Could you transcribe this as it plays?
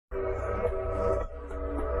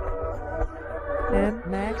and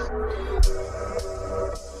Max.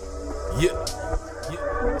 Yeah.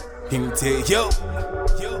 King Thayo.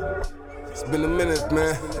 It's been a minute,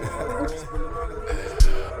 man.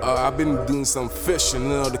 I've been doing some fishing,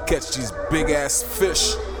 to catch these big ass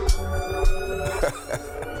fish.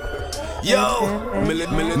 Yo,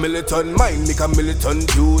 militant mind, make a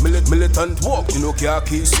militant youth. Militant walk,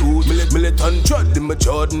 khaki suit. Militant trod in my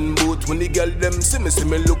Jordan boot. When the girl them see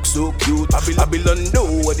me look so cute. Babylon know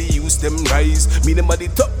what they use them rise. Me them at the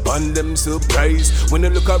top and them surprise. When I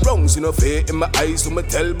look around, see no fear in my eyes. So me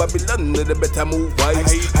tell Babylon that they better move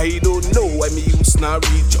wise. I don't know why me use now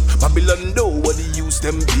reach up. Babylon know what they use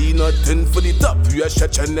them be. Nothing for the top, we are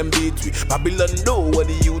shut and them beat we. Babylon know what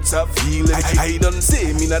the youths are feeling. I don't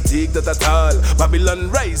say me not take that at all.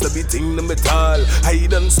 Babylon rise, the beating the metal. I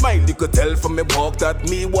don't smile, you could tell from me walk that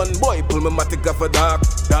me one boy pull me matic off a dark.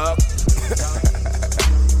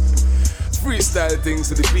 Freestyle things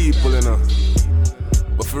to the people,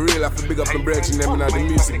 But for real, I have to big up the brethren them in the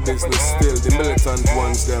music business still. The militant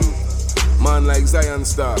ones them. Man like Zion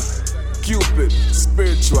Star, Cupid,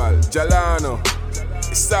 Spiritual, Jalano,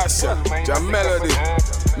 Sasha, Jamelody,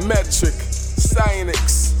 Metric,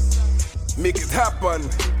 Cynix, Make It Happen,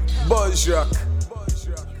 Buzz Rock,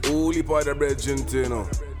 holy part of brethren,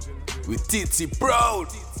 with TT proud.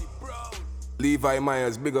 Levi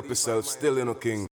Myers, big up yourself, still King.